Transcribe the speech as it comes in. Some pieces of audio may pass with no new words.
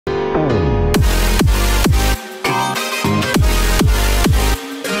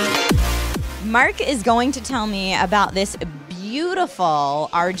Mark is going to tell me about this beautiful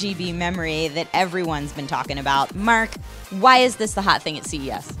RGB memory that everyone's been talking about. Mark, why is this the hot thing at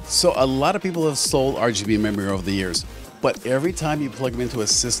CES? So a lot of people have sold RGB memory over the years, but every time you plug them into a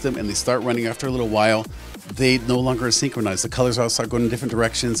system and they start running after a little while, they no longer are synchronized. The colors all start going in different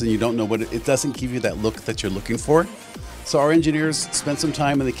directions and you don't know what it doesn't give you that look that you're looking for. So our engineers spent some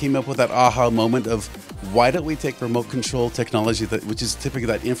time and they came up with that aha moment of why don't we take remote control technology, which is typically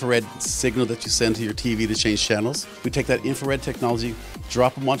that infrared signal that you send to your TV to change channels. We take that infrared technology,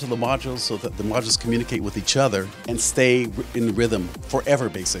 drop them onto the modules so that the modules communicate with each other and stay in rhythm forever,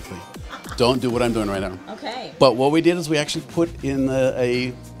 basically. Don't do what I'm doing right now. Okay. But what we did is we actually put in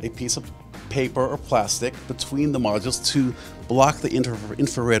a piece of paper or plastic between the modules to block the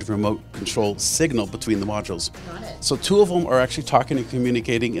infrared remote control signal between the modules. Got it. So two of them are actually talking and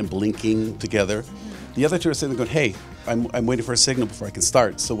communicating and blinking together. The other two are sitting there going, hey, I'm waiting for a signal before I can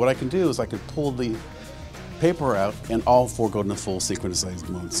start. So what I can do is I can pull the paper out and all four go into full synchronized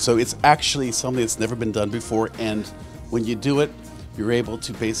mode. So it's actually something that's never been done before, and when you do it, you're able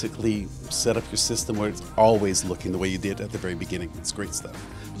to basically set up your system where it's always looking the way you did at the very beginning. It's great stuff.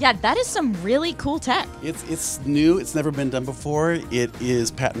 Yeah, that is some really cool tech. It's new, it's never been done before, it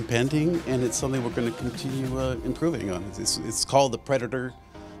is patent pending, and it's something we're going to continue improving on. It's called the Predator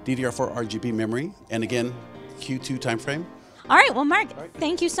DDR4 RGB memory, and again, Q2 timeframe. All right, well, Mark,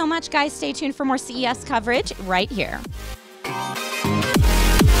 thank you so much, guys. Stay tuned for more CES coverage right here.